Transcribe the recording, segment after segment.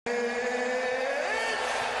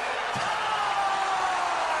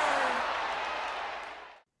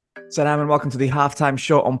Salam and welcome to the halftime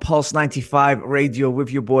show on Pulse 95 Radio with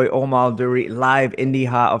your boy Omar Duri, live in the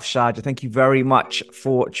heart of Sharjah. Thank you very much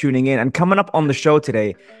for tuning in. And coming up on the show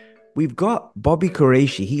today, we've got Bobby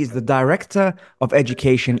Qureshi. He is the Director of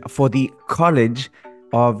Education for the College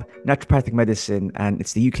of Naturopathic Medicine, and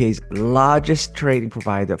it's the UK's largest training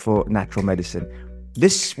provider for natural medicine.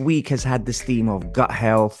 This week has had this theme of gut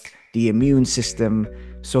health, the immune system.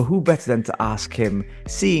 So who better than to ask him,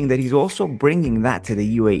 seeing that he's also bringing that to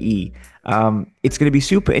the UAE. It's going to be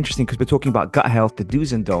super interesting because we're talking about gut health, the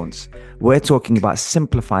do's and don'ts. We're talking about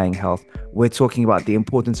simplifying health. We're talking about the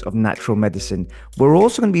importance of natural medicine. We're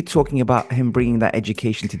also going to be talking about him bringing that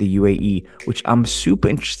education to the UAE, which I'm super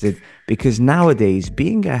interested because nowadays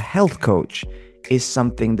being a health coach is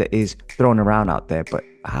something that is thrown around out there. But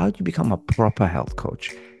how do you become a proper health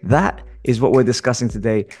coach? That is what we're discussing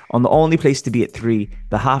today on the only place to be at 3,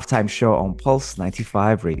 the halftime show on Pulse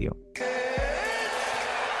 95 Radio.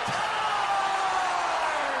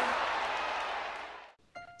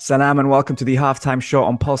 Salam and welcome to the halftime show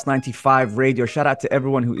on Pulse 95 Radio. Shout out to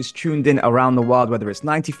everyone who is tuned in around the world, whether it's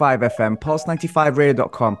 95 FM,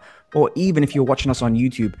 pulse95radio.com, or even if you're watching us on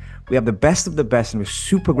YouTube. We have the best of the best, and we're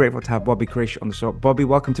super grateful to have Bobby Qureshi on the show. Bobby,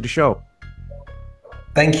 welcome to the show.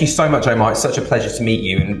 Thank you so much, Omar. It's such a pleasure to meet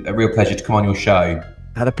you and a real pleasure to come on your show.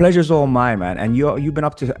 The pleasure's all mine, man. And you've been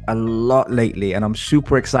up to a lot lately, and I'm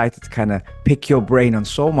super excited to kind of pick your brain on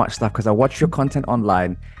so much stuff because I watch your content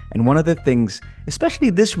online. And one of the things, especially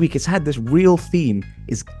this week, it's had this real theme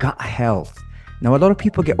is gut health. Now, a lot of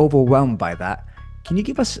people get overwhelmed by that. Can you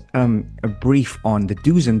give us a brief on the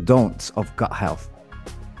do's and don'ts of gut health?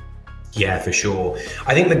 Yeah, for sure.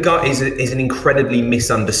 I think the gut is an incredibly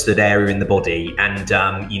misunderstood area in the body. And,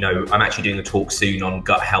 I'm actually doing a talk soon on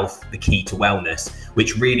gut health, the key to wellness,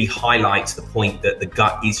 which really highlights the point that the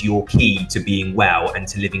gut is your key to being well and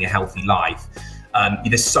to living a healthy life.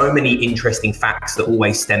 There's so many interesting facts that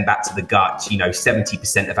always stem back to the gut.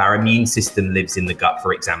 70% of our immune system lives in the gut,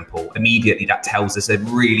 for example. Immediately, that tells us a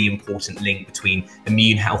really important link between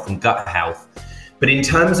immune health and gut health. But in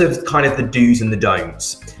terms of kind of the do's and the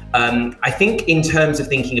don'ts, I think in terms of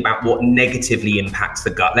thinking about what negatively impacts the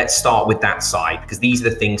gut, let's start with that side, because these are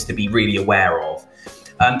the things to be really aware of.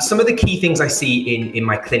 Some of the key things I see in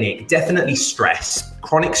my clinic, definitely stress.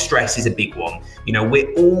 Chronic stress is a big one.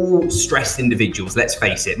 We're all stressed individuals, let's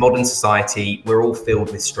face it. Modern society, we're all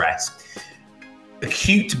filled with stress.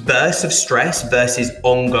 Acute bursts of stress versus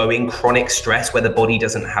ongoing chronic stress where the body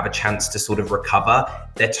doesn't have a chance to sort of recover,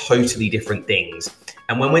 they're totally different things.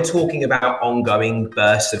 And when we're talking about ongoing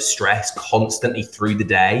bursts of stress constantly through the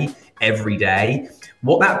day, every day,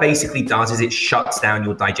 what that basically does is it shuts down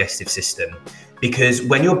your digestive system. Because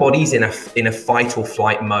when your body's in a fight or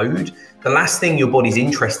flight mode, the last thing your body's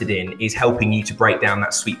interested in is helping you to break down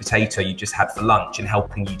that sweet potato you just had for lunch and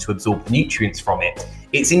helping you to absorb the nutrients from it.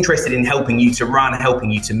 It's interested in helping you to run,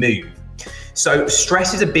 helping you to move. So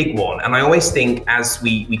stress is a big one. And I always think as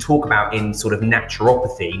we talk about in sort of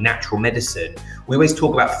naturopathy, natural medicine, we always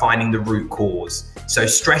talk about finding the root cause. So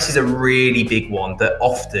stress is a really big one that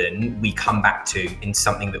often we come back to in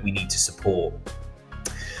something that we need to support.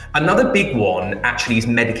 Another big one actually is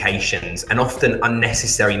medications, and often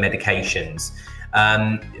unnecessary medications.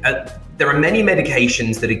 There are many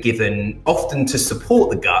medications that are given often to support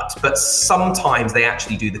the gut, but sometimes they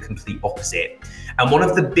actually do the complete opposite. And one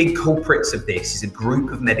of the big culprits of this is a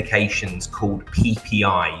group of medications called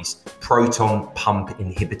PPIs, proton pump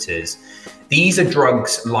inhibitors. These are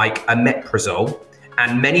drugs like omeprazole,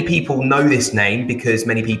 and many people know this name because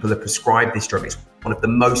many people are prescribed this drug. It's one of the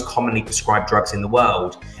most commonly prescribed drugs in the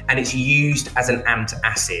world, and it's used as an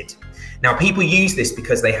antacid. Now, people use this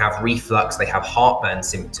because they have reflux, they have heartburn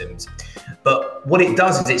symptoms, but what it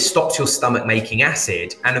does is it stops your stomach making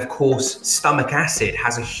acid, and of course, stomach acid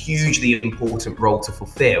has a hugely important role to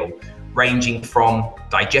fulfill, ranging from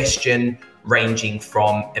digestion, ranging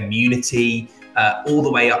from immunity, all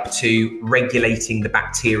the way up to regulating the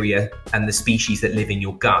bacteria and the species that live in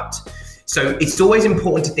your gut. So it's always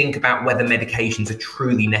important to think about whether medications are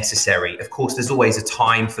truly necessary. Of course, there's always a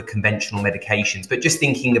time for conventional medications, but just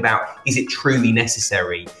thinking about, is it truly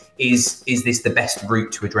necessary? Is this the best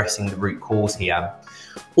route to addressing the root cause here?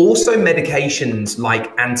 Also, medications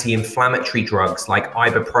like anti-inflammatory drugs like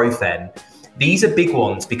ibuprofen, these are big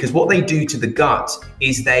ones because what they do to the gut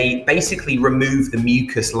is they basically remove the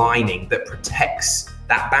mucus lining that protects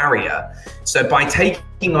that barrier. So by taking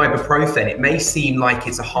ibuprofen, it may seem like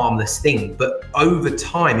it's a harmless thing, but over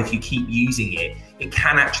time, if you keep using it, it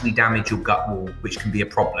can actually damage your gut wall, which can be a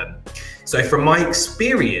problem. So from my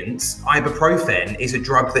experience, ibuprofen is a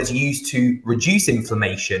drug that's used to reduce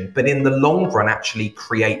inflammation, but in the long run actually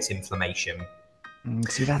creates inflammation.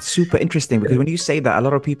 See, that's super interesting because when you say that, a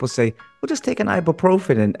lot of people say, well, just take an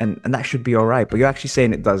ibuprofen and that should be all right. But you're actually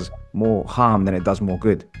saying it does more harm than it does more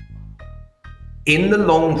good. In the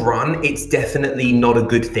long run, it's definitely not a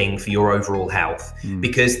good thing for your overall health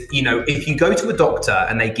because, you know, if you go to a doctor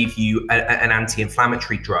and they give you an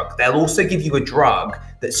anti-inflammatory drug, they'll also give you a drug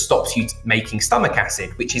that stops you making stomach acid,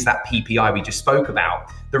 which is that PPI we just spoke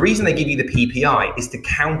about. The reason they give you the PPI is to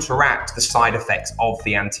counteract the side effects of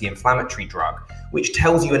the anti-inflammatory drug, which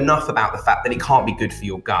tells you enough about the fact that it can't be good for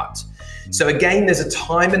your gut. So again, there's a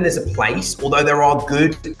time and there's a place, although there are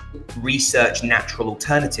good research natural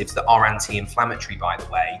alternatives that are anti-inflammatory, by the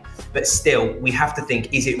way, but still we have to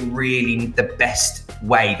think, is it really the best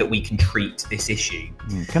way that we can treat this issue?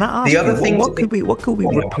 Can I ask the other you, thing what could we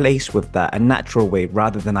replace with that, a natural way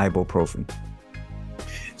rather than ibuprofen?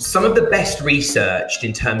 Some of the best researched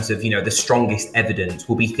in terms of, you know, the strongest evidence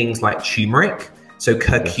will be things like turmeric, so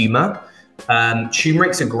curcuma.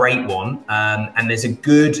 Turmeric's a great one, and there's a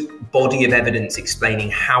good body of evidence explaining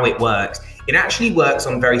how it works. It actually works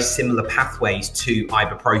on very similar pathways to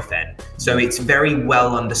ibuprofen, so it's very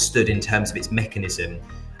well understood in terms of its mechanism.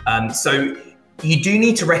 So you do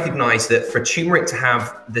need to recognize that for turmeric to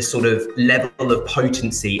have the sort of level of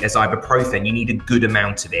potency as ibuprofen, you need a good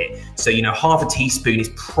amount of it. So, you know, half a teaspoon is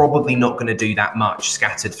probably not going to do that much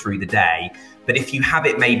scattered through the day. But if you have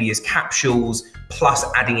it maybe as capsules, plus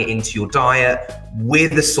adding it into your diet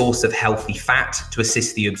with a source of healthy fat to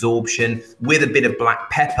assist the absorption, with a bit of black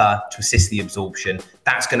pepper to assist the absorption,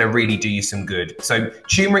 that's going to really do you some good. So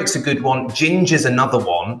turmeric's a good one. Ginger's another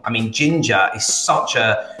one. I mean, ginger is such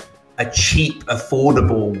a cheap,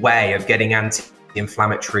 affordable way of getting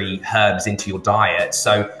anti-inflammatory herbs into your diet.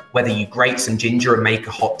 So whether you grate some ginger and make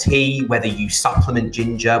a hot tea, whether you supplement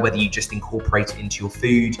ginger, whether you just incorporate it into your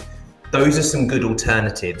food, those are some good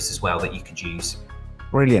alternatives as well that you could use.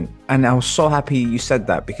 Brilliant. And I was so happy you said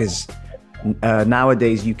that because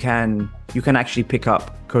nowadays you can actually pick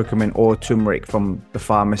up curcumin or turmeric from the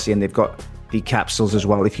pharmacy, and they've got the capsules as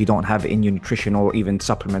well if you don't have it in your nutrition or even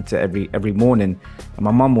supplement it every morning. And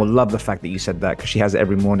my mom will love the fact that you said that because she has it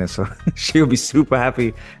every morning, so she'll be super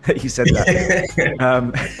happy that you said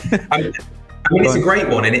that. I mean, it's a great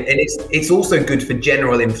one, and it's also good for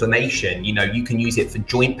general inflammation. You know, you can use it for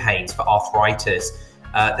joint pains, for arthritis.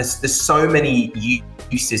 There's so many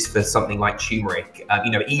uses for something like turmeric.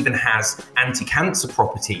 You know, it even has anti-cancer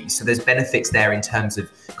properties. So there's benefits there in terms of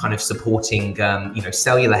kind of supporting, you know,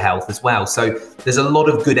 cellular health as well. So there's a lot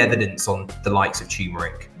of good evidence on the likes of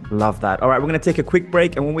turmeric. Love that. All right, we're going to take a quick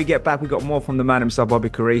break. And when we get back, we got more from the man himself, Bobby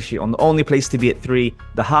Qureshi, on the only place to be at 3,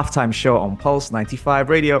 the halftime show on Pulse 95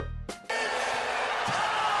 Radio.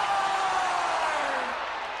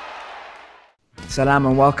 Salam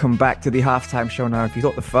and welcome back to the halftime show. Now, if you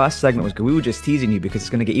thought the first segment was good, we were just teasing you because it's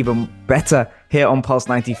going to get even better here on Pulse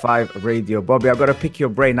 95 Radio. Bobby, I've got to pick your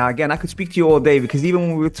brain. Now, again, I could speak to you all day because even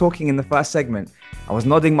when we were talking in the first segment, I was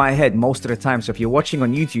nodding my head most of the time. So if you're watching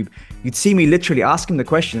on YouTube, you'd see me literally asking the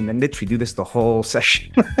question and then literally do this the whole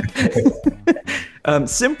session.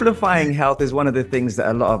 Simplifying health is one of the things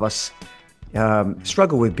that a lot of us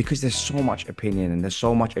struggle with because there's so much opinion and there's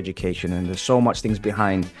so much education and there's so much things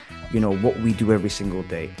behind, you know, what we do every single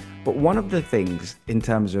day. But one of the things in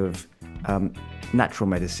terms of natural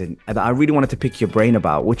medicine that I really wanted to pick your brain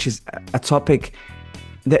about, which is a topic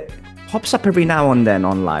that pops up every now and then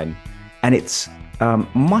online, and it's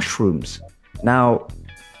mushrooms. Now,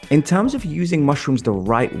 in terms of using mushrooms the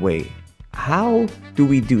right way, how do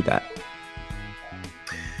we do that?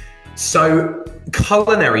 So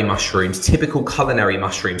culinary mushrooms, typical culinary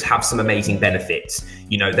mushrooms, have some amazing benefits.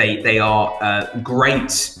 You know, they are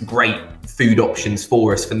great food options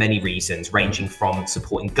for us for many reasons, ranging from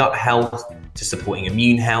supporting gut health to supporting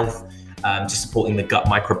immune health, to supporting the gut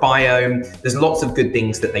microbiome. There's lots of good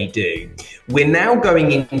things that they do. We're now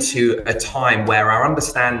going into a time where our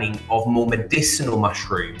understanding of more medicinal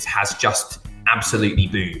mushrooms has just absolutely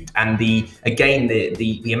boomed, and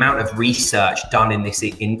the amount of research done in this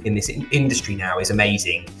industry now is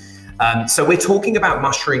amazing. So we're talking about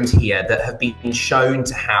mushrooms here that have been shown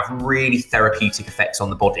to have really therapeutic effects on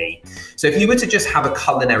the body. So if you were to just have a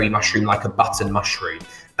culinary mushroom like a button mushroom,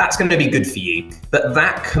 that's going to be good for you. But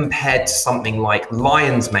that compared to something like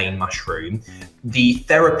lion's mane mushroom, the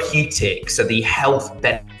therapeutic, so the health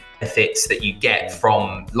benefits that you get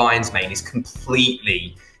from lion's mane is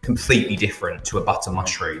completely completely different to a butter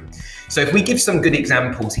mushroom. So if we give some good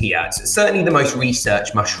examples here, certainly the most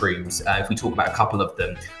researched mushrooms, if we talk about a couple of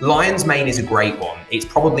them, lion's mane is a great one. It's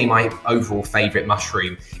probably my overall favorite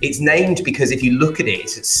mushroom. It's named because if you look at it,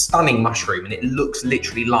 it's a stunning mushroom and it looks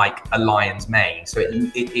literally like a lion's mane. So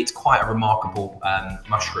it's quite a remarkable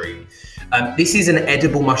mushroom. This is an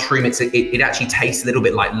edible mushroom. It actually tastes a little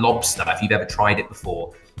bit like lobster if you've ever tried it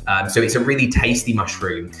before. So it's a really tasty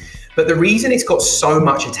mushroom. But the reason it's got so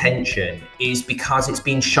much attention is because it's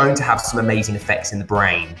been shown to have some amazing effects in the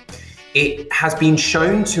brain. It has been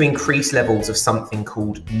shown to increase levels of something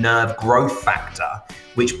called nerve growth factor,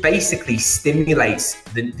 which basically stimulates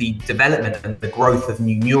the development and the growth of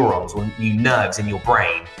new neurons or new nerves in your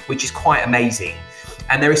brain, which is quite amazing.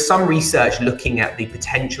 And there is some research looking at the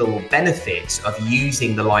potential benefits of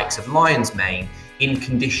using the likes of lion's mane in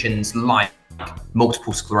conditions like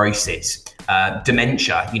multiple sclerosis,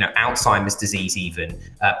 dementia, Alzheimer's disease even,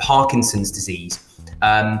 Parkinson's disease.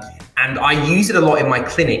 And I use it a lot in my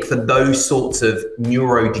clinic for those sorts of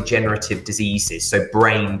neurodegenerative diseases, so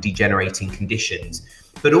brain degenerating conditions.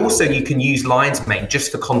 But also you can use lion's mane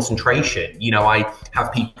just for concentration. I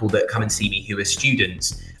have people that come and see me who are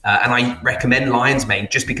students, and I recommend lion's mane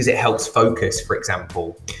just because it helps focus, for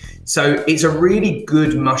example. So it's a really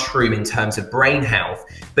good mushroom in terms of brain health,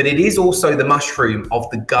 but it is also the mushroom of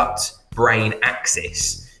the gut-brain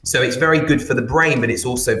axis. So it's very good for the brain, but it's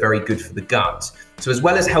also very good for the gut. So as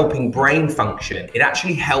well as helping brain function, it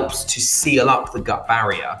actually helps to seal up the gut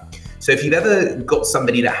barrier. So if you've ever got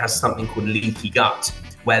somebody that has something called leaky gut,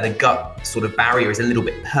 where the gut sort of barrier is a little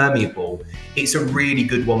bit permeable, it's a really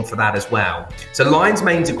good one for that as well. So lion's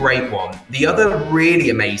mane's a great one. The other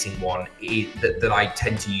really amazing one that I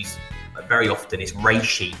tend to use very often is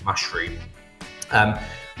reishi mushroom.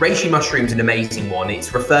 Reishi mushroom's an amazing one.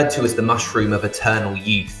 It's referred to as the mushroom of eternal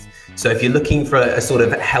youth. So if you're looking for a sort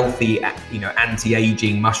of healthy,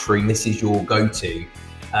 anti-aging mushroom, this is your go-to.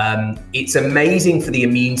 It's amazing for the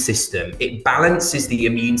immune system. It balances the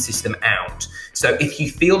immune system out. So if you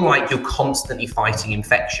feel like you're constantly fighting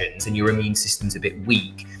infections and your immune system's a bit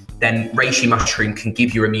weak, then reishi mushroom can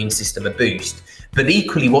give your immune system a boost. But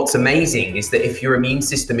equally, what's amazing is that if your immune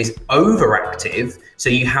system is overactive, so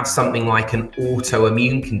you have something like an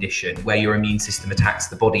autoimmune condition where your immune system attacks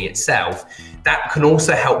the body itself, that can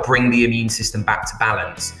also help bring the immune system back to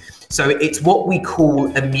balance. So it's what we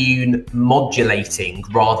call immune modulating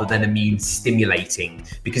rather than immune stimulating,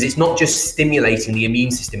 because it's not just stimulating the immune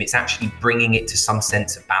system, it's actually bringing it to some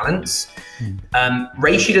sense of balance.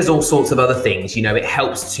 Reishi does all sorts of other things. It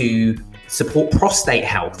helps to support prostate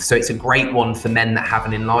health. So it's a great one for men that have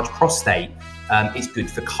an enlarged prostate. It's good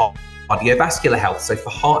for cardiovascular health, so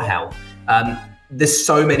for heart health. There's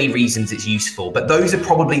so many reasons it's useful, but those are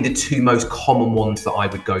probably the two most common ones that I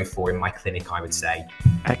would go for in my clinic, I would say.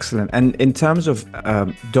 Excellent. And in terms of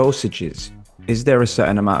dosages, is there a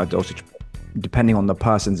certain amount of dosage depending on the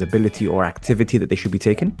person's ability or activity that they should be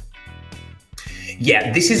taking?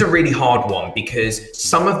 Yeah, this is a really hard one because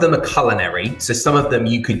some of them are culinary. So some of them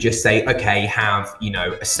you could just say, okay, have,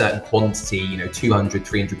 a certain quantity, 200,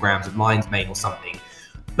 300 grams of lion's mane or something.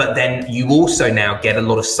 But then you also now get a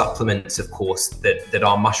lot of supplements, of course, that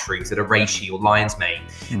are mushrooms, that are reishi or lion's mane.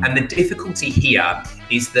 And the difficulty here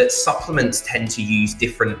is that supplements tend to use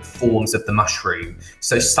different forms of the mushroom.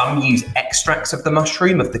 So some use extracts of the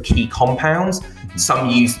mushroom, of the key compounds. Some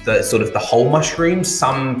use the sort of the whole mushroom.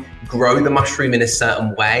 Some grow the mushroom in a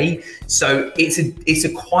certain way. So it's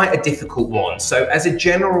quite a difficult one. So as a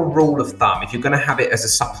general rule of thumb, if you're going to have it as a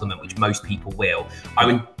supplement, which most people will, I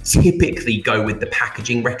would typically go with the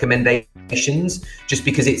packaging recommendations, just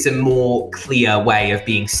because it's a more clear way of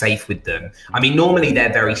being safe with them. I mean, normally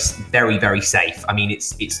they're very, very, very safe. I mean,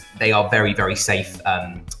 they are very, very safe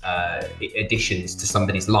additions to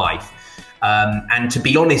somebody's life. And to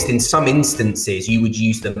be honest, in some instances, you would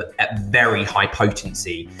use them at very high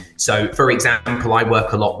potency. So, for example, I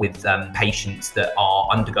work a lot with patients that are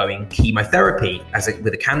undergoing chemotherapy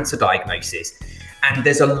with a cancer diagnosis. And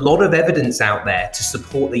there's a lot of evidence out there to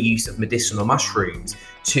support the use of medicinal mushrooms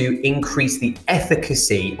to increase the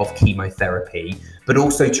efficacy of chemotherapy, but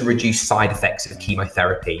also to reduce side effects of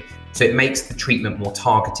chemotherapy. So it makes the treatment more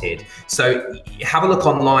targeted. So have a look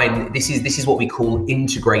online. This is what we call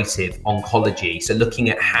integrative oncology. So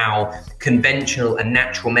looking at how conventional and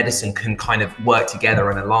natural medicine can kind of work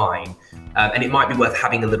together and align. And it might be worth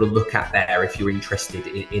having a little look at there if you're interested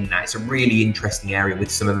in that. It's a really interesting area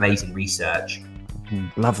with some amazing research.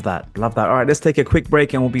 Love that. Love that. All right, let's take a quick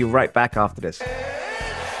break and we'll be right back after this.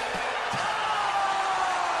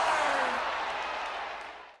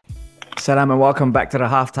 Salam and welcome back to the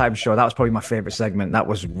halftime show. That was probably my favorite segment. That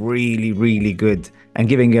was really, really good and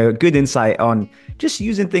giving a good insight on just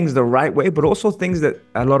using things the right way, but also things that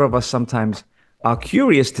a lot of us sometimes are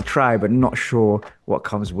curious to try, but not sure what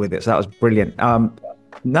comes with it. So that was brilliant.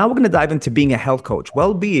 Now we're going to dive into being a health coach.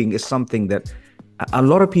 Well-being is something that a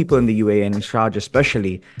lot of people in the UAE and in Sharjah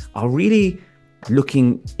especially are really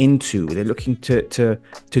looking into. They're looking to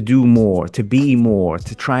do more, to be more,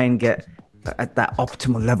 to try and get at that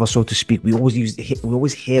optimal level, so to speak. We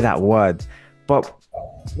always hear that word, but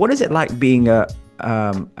what is it like being a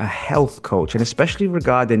health coach, and especially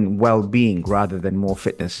regarding well-being rather than more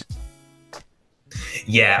fitness?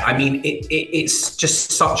 Yeah, I mean, it's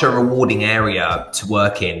just such a rewarding area to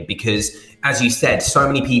work in because, as you said, so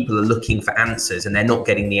many people are looking for answers and they're not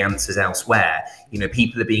getting the answers elsewhere. You know,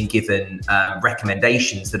 people are being given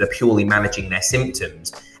recommendations that are purely managing their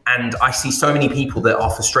symptoms. And I see so many people that are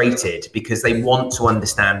frustrated because they want to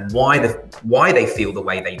understand why they feel the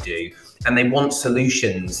way they do. And they want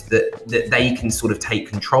solutions that they can sort of take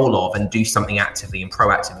control of and do something actively and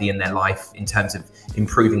proactively in their life in terms of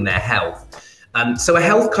improving their health. So a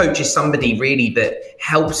health coach is somebody really that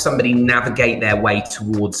helps somebody navigate their way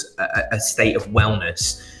towards a state of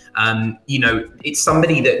wellness. You know, it's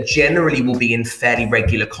somebody that generally will be in fairly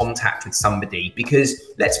regular contact with somebody because,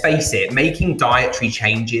 let's face it, making dietary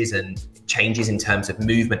changes and changes in terms of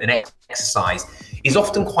movement and exercise is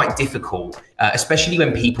often quite difficult, especially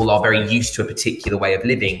when people are very used to a particular way of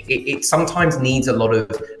living. It sometimes needs a lot of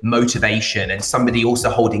motivation and somebody also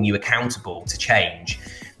holding you accountable to change.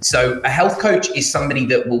 So a health coach is somebody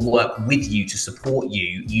that will work with you to support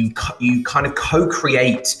you. You kind of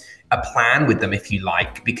co-create a plan with them, if you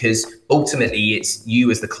like, because ultimately it's you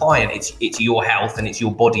as the client, it's your health and it's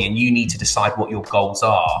your body, and you need to decide what your goals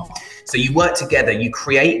are. So you work together, you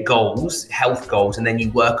create goals, health goals, and then you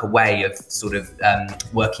work a way of sort of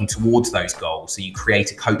working towards those goals. So you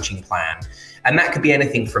create a coaching plan. And that could be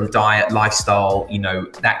anything from diet, lifestyle, you know,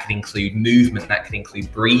 that could include movement, that could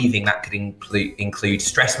include breathing, that could include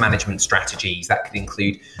stress management strategies, that could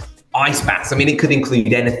include ice baths. I mean, it could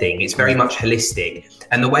include anything. It's very much holistic.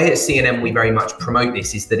 And the way at C&M we very much promote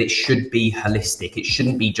this is that it should be holistic. It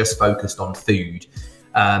shouldn't be just focused on food.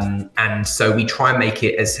 And so we try and make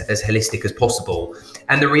it as holistic as possible.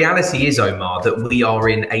 And the reality is, Omar, that we are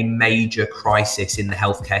in a major crisis in the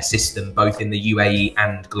healthcare system, both in the UAE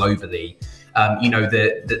and globally. You know,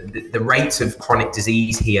 the rates of chronic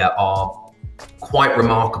disease here are quite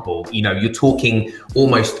remarkable. You know, you're talking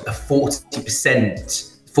almost a 40%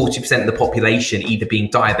 of the population either being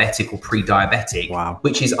diabetic or pre-diabetic, wow,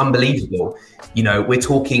 which is unbelievable. You know, we're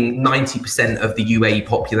talking 90% of the UAE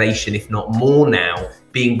population, if not more now,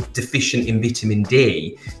 being deficient in vitamin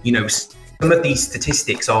D. You know, some of these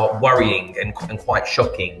statistics are worrying and quite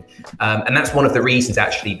shocking. And that's one of the reasons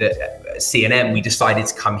actually that at C&M we decided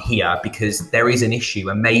to come here, because there is an issue,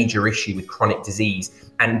 a major issue with chronic disease.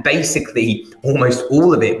 And basically almost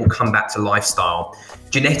all of it will come back to lifestyle.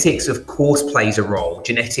 Genetics, of course, plays a role.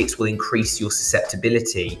 Genetics will increase your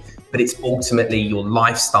susceptibility, but it's ultimately your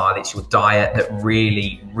lifestyle, it's your diet that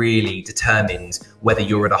really, really determines whether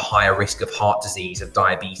you're at a higher risk of heart disease, of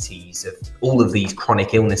diabetes, of all of these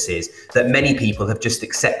chronic illnesses that many people have just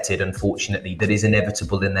accepted, unfortunately, that is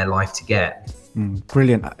inevitable in their life to get.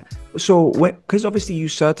 Brilliant. So, because obviously you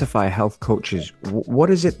certify health coaches, what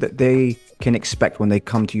is it that they can expect when they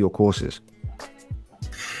come to your courses?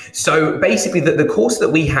 So basically the course that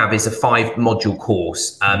we have is a 5-module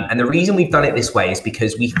course. And the reason we've done it this way is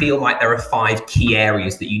because we feel like there are 5 key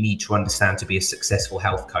areas that you need to understand to be a successful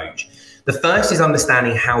health coach. The first is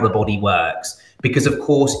understanding how the body works, because of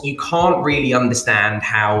course you can't really understand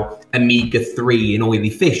how omega-3 in oily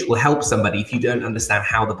fish will help somebody if you don't understand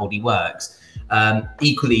how the body works.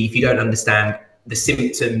 Equally, if you don't understand the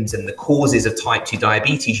symptoms and the causes of type 2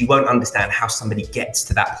 diabetes, you won't understand how somebody gets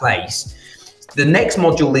to that place. The next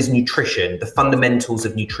module is nutrition, the fundamentals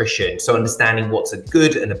of nutrition. So understanding what's a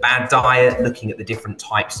good and a bad diet, looking at the different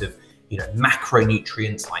types of, you know,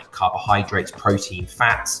 macronutrients like carbohydrates, protein,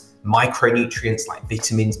 fats, micronutrients like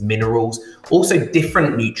vitamins, minerals, also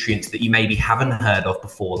different nutrients that you maybe haven't heard of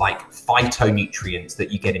before, like phytonutrients that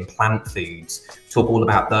you get in plant foods. Talk all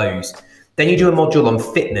about those. Then you do a module on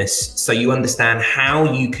fitness, so you understand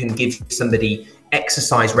how you can give somebody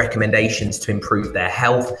exercise recommendations to improve their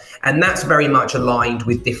health. And that's very much aligned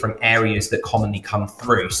with different areas that commonly come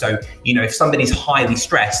through. So, you know, if somebody's highly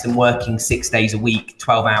stressed and working 6 days a week,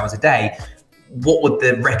 12 hours a day, what would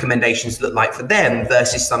the recommendations look like for them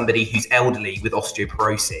versus somebody who's elderly with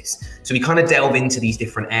osteoporosis? So we kind of delve into these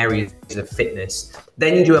different areas of fitness.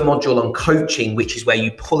 Then you do a module on coaching, which is where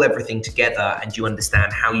you pull everything together and you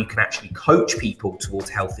understand how you can actually coach people towards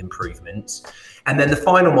health improvements. And then the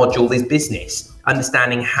final module is business,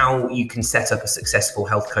 understanding how you can set up a successful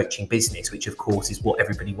health coaching business, which of course is what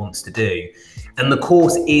everybody wants to do. And the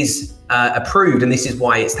course is approved, and this is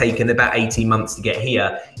why it's taken about 18 months to get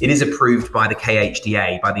here. It is approved by the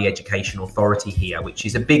KHDA, by the Education Authority here, which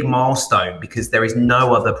is a big milestone because there is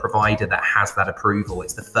no other provider that has that approval.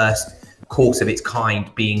 It's the first course of its kind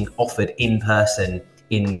being offered in person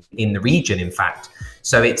in the region, in fact.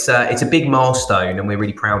 So it's a big milestone and we're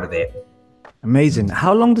really proud of it. Amazing.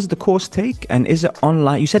 How long does the course take? And is it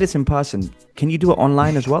online? You said it's in person. Can you do it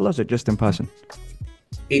online as well, or is it just in person?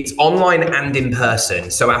 It's online and in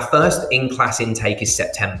person. So our first in-class intake is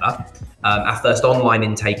September. Our first online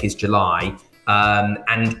intake is July.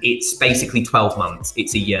 And it's basically 12 months.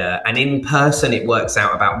 It's a year. And in person, it works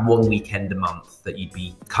out about 1 weekend a month that you'd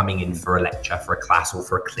be coming in for a lecture, for a class, or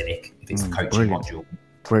for a clinic, if it's the coaching module.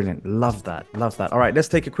 Brilliant. Love that. Love that. All right, let's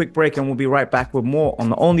take a quick break and we'll be right back with more on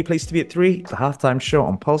the only place to be at 3, the Halftime Show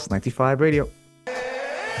on Pulse 95 Radio.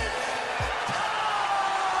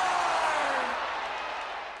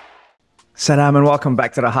 Salam and welcome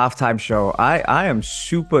back to the Halftime Show. I am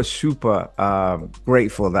super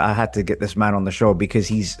grateful that I had to get this man on the show because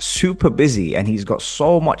he's super busy and he's got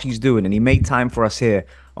so much he's doing, and he made time for us here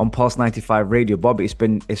on Pulse 95 Radio. Bobby, it's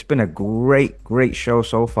been a great show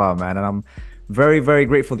so far, man, and I'm very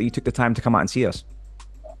grateful that you took the time to come out and see us.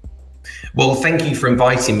 Well, thank you for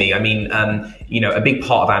inviting me. I mean, a big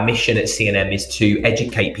part of our mission at CNM is to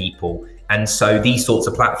educate people. And so these sorts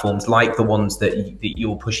of platforms, like the ones that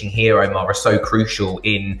you're pushing here, Omar, are so crucial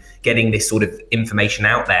in getting this sort of information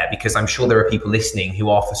out there, because I'm sure there are people listening who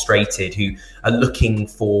are frustrated, who are looking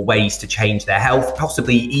for ways to change their health,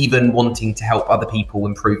 possibly even wanting to help other people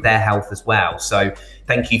improve their health as well. So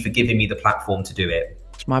thank you for giving me the platform to do it.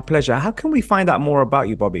 It's my pleasure. How can we find out more about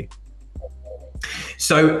you, Bobby?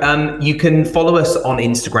 So you can follow us on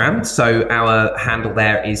Instagram. So our handle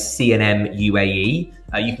there is CNM UAE.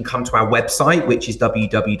 You can come to our website, which is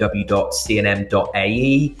www.cnm.ae.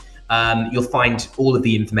 You'll find all of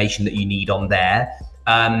the information that you need on there.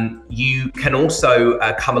 You can also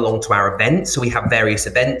come along to our events. So we have various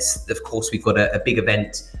events. Of course, we've got a big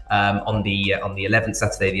event on the 11th,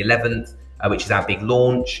 Saturday the 11th, which is our big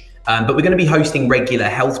launch. But we're going to be hosting regular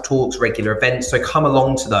health talks, regular events. So come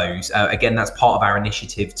along to those. Again, that's part of our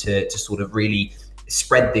initiative to sort of really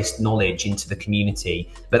spread this knowledge into the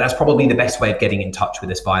community. But that's probably the best way of getting in touch with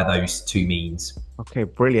us, via those two means. Okay,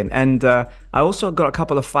 brilliant. And I also got a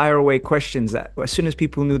couple of fire away questions that as soon as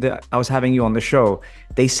people knew that I was having you on the show,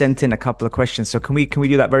 they sent in a couple of questions. So can we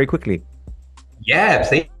do that very quickly? Yeah,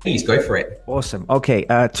 please go for it. Awesome. Okay,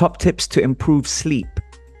 top tips to improve sleep.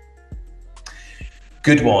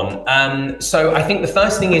 Good one. So I think the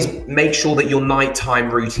first thing is make sure that your nighttime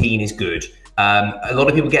routine is good. A lot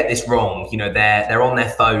of people get this wrong. They're on their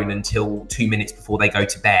phone until 2 minutes before they go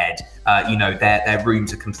to bed. Their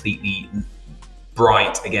rooms are completely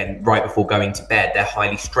bright again right before going to bed. They're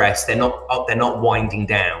highly stressed. They're not winding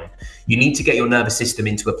down. You need to get your nervous system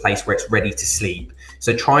into a place where it's ready to sleep.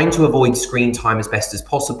 So trying to avoid screen time as best as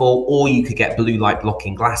possible, or you could get blue light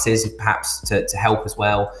blocking glasses perhaps to help as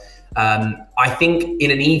well. I think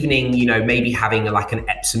in an evening, maybe having an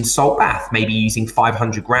Epsom salt bath, maybe using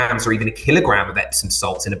 500 grams or even a kilogram of Epsom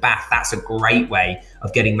salts in a bath. That's a great way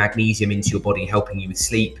of getting magnesium into your body, helping you with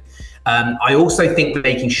sleep. I also think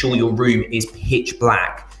making sure your room is pitch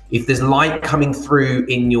black. If there's light coming through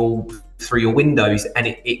through your windows, and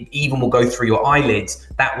it even will go through your eyelids,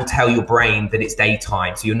 that will tell your brain that it's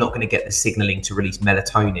daytime. So you're not going to get the signaling to release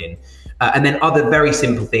melatonin. And then other very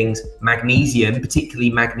simple things, magnesium,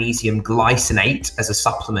 particularly magnesium glycinate as a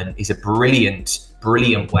supplement, is a brilliant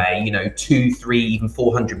way. 2, 3, even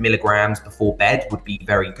 400 milligrams before bed would be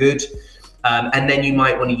very good. And then you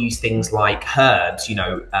might want to use things like herbs,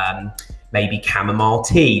 maybe chamomile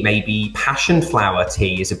tea, maybe passion flower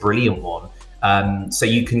tea is a brilliant one. So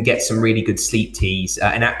you can get some really good sleep teas.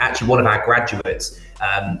 And actually one of our graduates,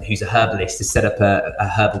 who's a herbalist, has set up a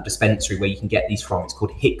herbal dispensary where you can get these from. It's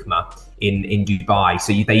called Hikma in Dubai.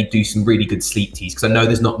 So they do some really good sleep teas, because I know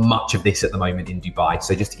there's not much of this at the moment in Dubai.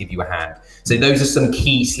 So just to give you a hand. So those are some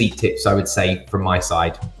key sleep tips, I would say, from my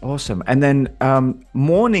side. Awesome. And then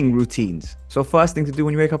morning routines. So first thing to do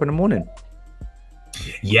when you wake up in the morning.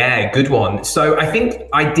 Yeah, good one. So I think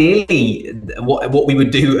ideally what we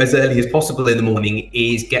would do as early as possible in the morning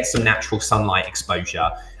is get some natural sunlight exposure.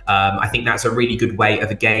 I think that's a really good way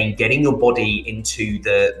of, again, getting your body into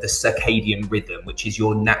the circadian rhythm, which is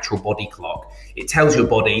your natural body clock. It tells your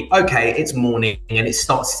body, okay, it's morning, and it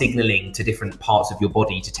starts signaling to different parts of your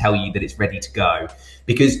body to tell you that it's ready to go.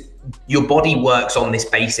 Because your body works on this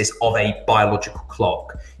basis of a biological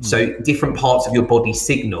clock. So different parts of your body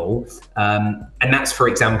signal, and that's, for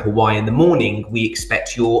example, why in the morning we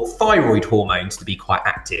expect your thyroid hormones to be quite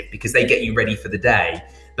active, because they get you ready for the day.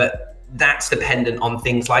 But that's dependent on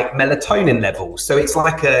things like melatonin levels. So it's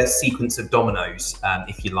like a sequence of dominoes,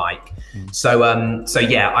 if you like. So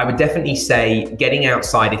yeah, I would definitely say getting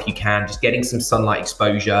outside if you can, just getting some sunlight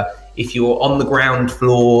exposure. If you're on the ground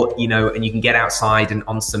floor, you know, and you can get outside and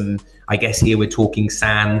on some, I guess here we're talking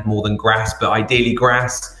sand more than grass, but ideally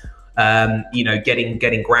grass. You know,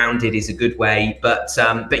 getting grounded is a good way, but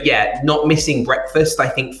yeah, not missing breakfast, I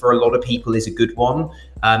think for a lot of people is a good one.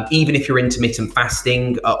 Even if you're intermittent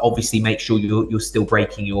fasting, obviously make sure you're still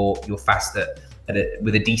breaking your fast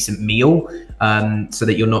with a decent meal, so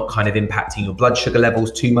that you're not kind of impacting your blood sugar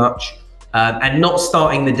levels too much. And not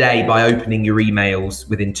starting the day by opening your emails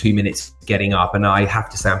within 2 minutes getting up. And I have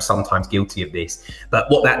to say, I'm sometimes guilty of this. But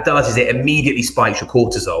what that does is it immediately spikes your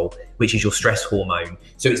cortisol, which is your stress hormone.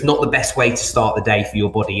 So it's not the best way to start the day for your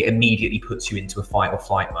body. It immediately puts you into a fight or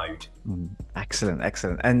flight mode. Excellent,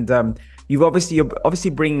 excellent. And you're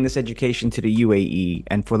obviously bringing this education to the UAE.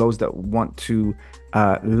 And for those that want to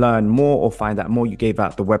learn more or find out more, you gave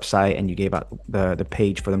out the website and you gave out the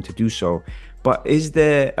page for them to do so. But is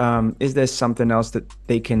there something else that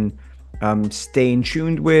they can stay in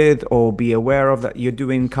tuned with or be aware of that you're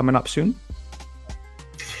doing coming up soon?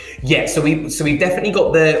 Yeah, so we've definitely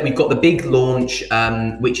got the big launch,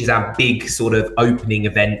 which is our big sort of opening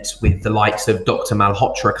event with the likes of Dr.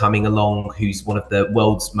 Malhotra coming along, who's one of the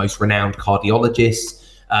world's most renowned cardiologists.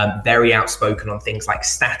 Very outspoken on things like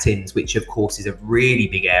statins, which of course is a really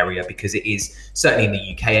big area because it is, certainly in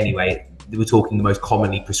the UK anyway, we're talking the most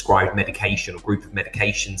commonly prescribed medication or group of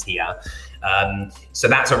medications here. So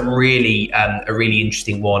that's a really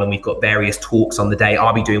interesting one. And we've got various talks on the day.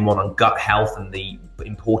 I'll be doing one on gut health and the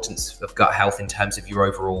importance of gut health in terms of your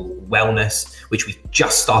overall wellness, which we've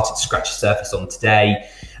just started to scratch the surface on today.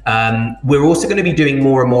 We're also going to be doing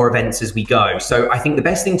more and more events as we go. So I think the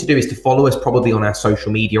best thing to do is to follow us probably on our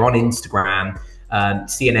social media, on Instagram,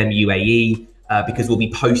 CNM UAE, because we'll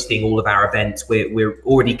be posting all of our events. We're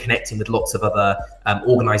already connecting with lots of other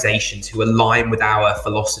organizations who align with our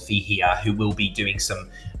philosophy here, who will be doing some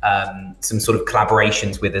sort of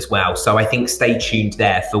collaborations with as well. So I think stay tuned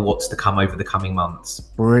there for what's to come over the coming months.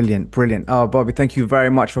 Brilliant, brilliant. Oh, Bobby, thank you very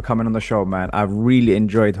much for coming on the show, man. I've really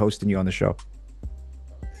enjoyed hosting you on the show.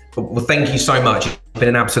 Well, thank you so much. It's been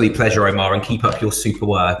an absolute pleasure, Omar, and keep up your super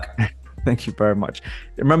work. Thank you very much.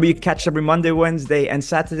 Remember, you can catch us every Monday, Wednesday, and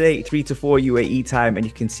Saturday, 3 to 4 UAE time. And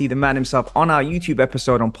you can see the man himself on our YouTube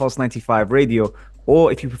episode on Pulse 95 Radio.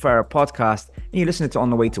 Or if you prefer a podcast and you listen to it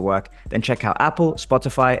on the way to work, then check out Apple,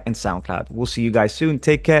 Spotify, and SoundCloud. We'll see you guys soon.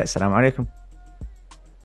 Take care. Assalamu alaikum.